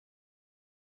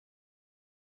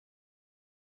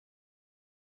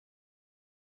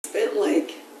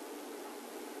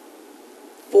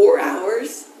4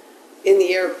 hours in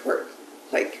the airport,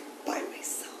 like, by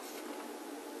myself.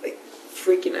 Like,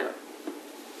 freaking out.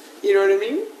 You know what I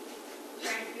mean?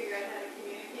 Trying to figure out how to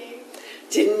communicate.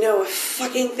 Didn't know a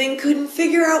fucking thing, couldn't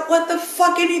figure out what the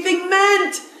fuck anything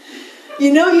meant.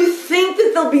 You know, you think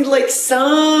that there'll be like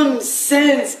some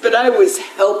sense, but I was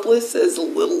helpless as a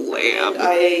little lamb.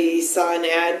 I saw an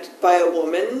ad by a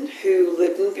woman who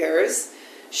lived in Paris.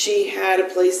 She had a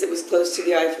place that was close to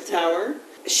the Eiffel Tower.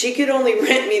 She could only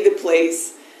rent me the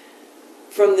place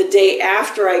from the day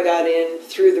after I got in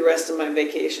through the rest of my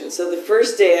vacation. So the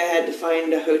first day I had to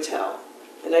find a hotel.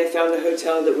 And I found a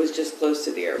hotel that was just close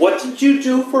to the airport. What did you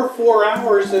do for 4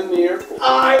 hours in the airport?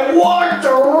 I walked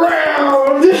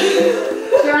around!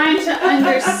 Trying to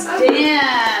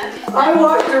understand. I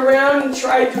walked around and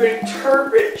tried to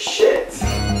interpret shit.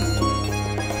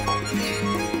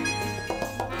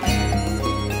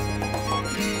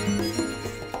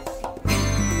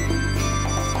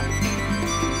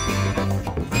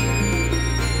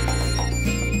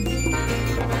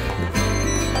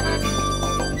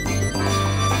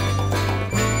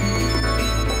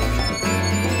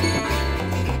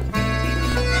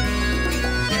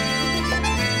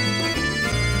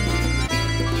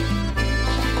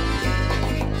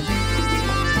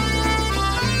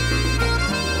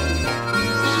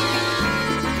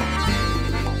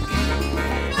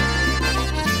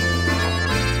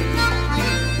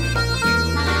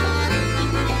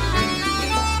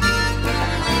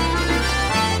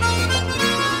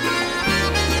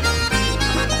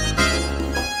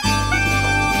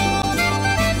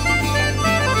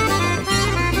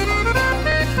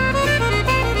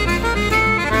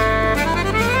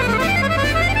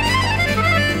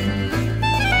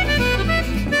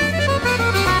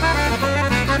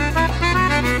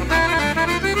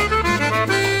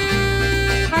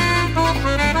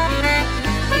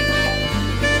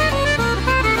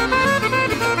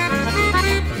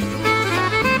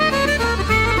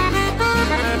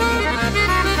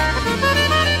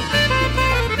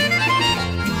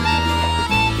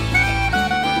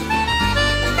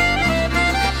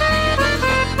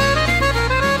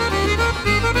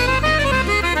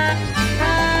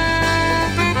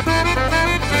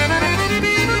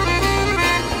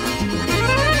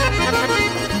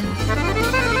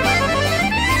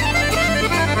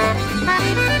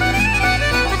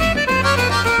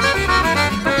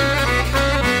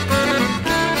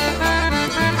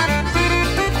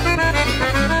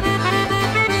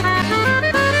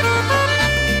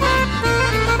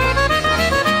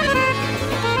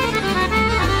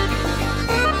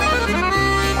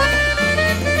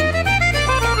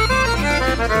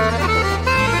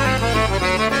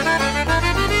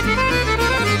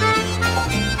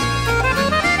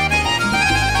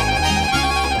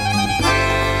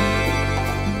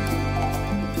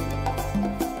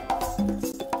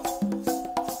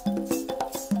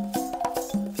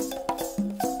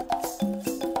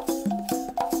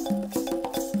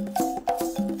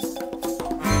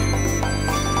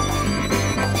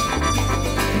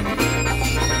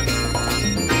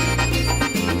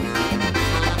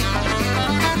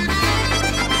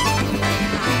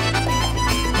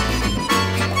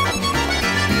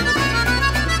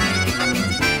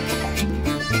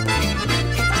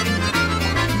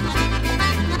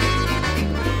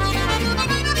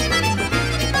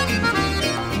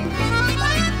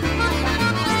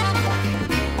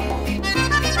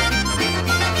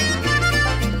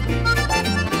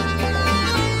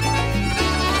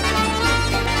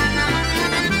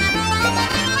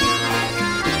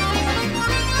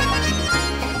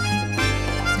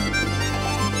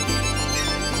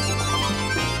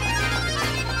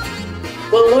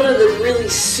 Well, one of the really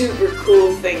super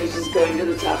cool things was going to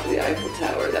the top of the Eiffel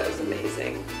Tower. That was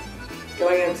amazing.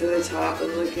 Going up to the top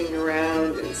and looking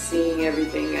around and seeing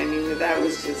everything. I mean, that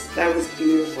was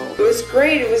beautiful. It was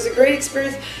great. It was a great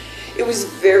experience. It was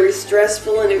very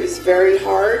stressful and it was very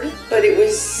hard, but it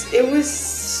was,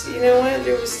 you know what,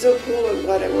 it was still cool. I'm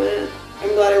glad I went.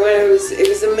 It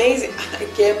was amazing. I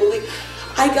can't believe,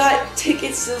 I got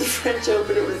tickets to the French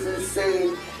Open. It was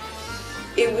insane.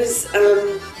 It was,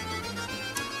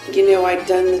 you know, I'd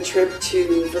done the trip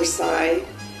to Versailles,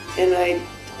 and I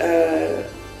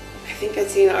think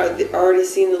I'd already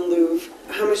seen the Louvre.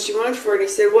 How much do you want for it? And he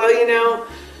said, well, you know,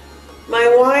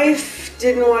 my wife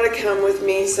didn't want to come with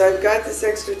me, so I've got this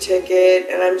extra ticket,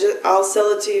 and I'll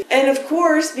sell it to you. And of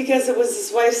course, because it was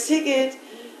his wife's ticket,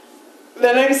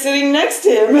 then I'm sitting next to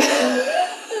him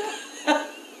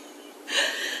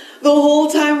the whole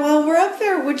time while we're up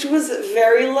there, which was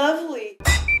very lovely.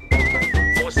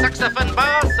 Au saxophone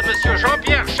basse, Monsieur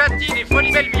Jean-Pierre Chatti des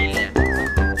Folies Belleville.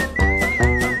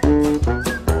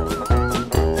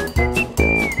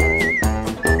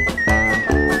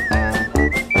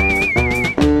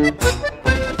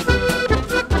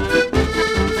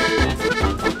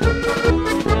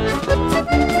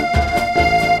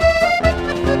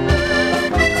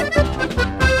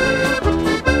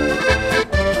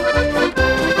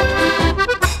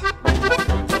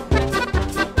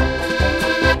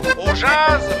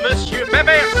 jazz, Monsieur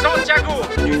Bébert Santiago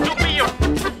du Tourbillon.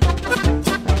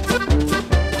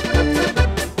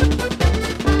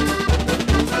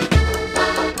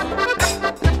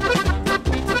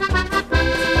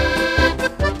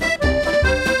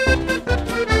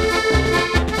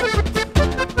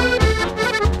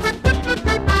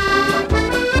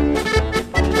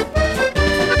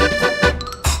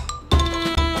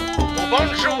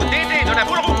 Bonjour, Dédé de la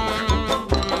Boule Rouge.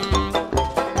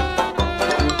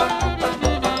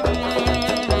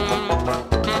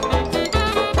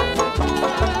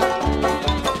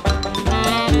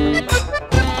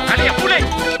 Allez, roulez.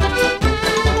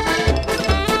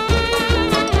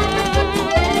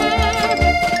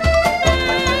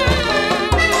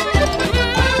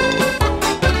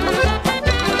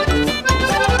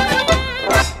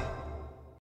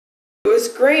 It was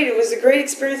great. It was a great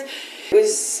experience.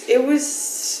 It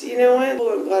was, you know what?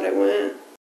 I'm glad I went.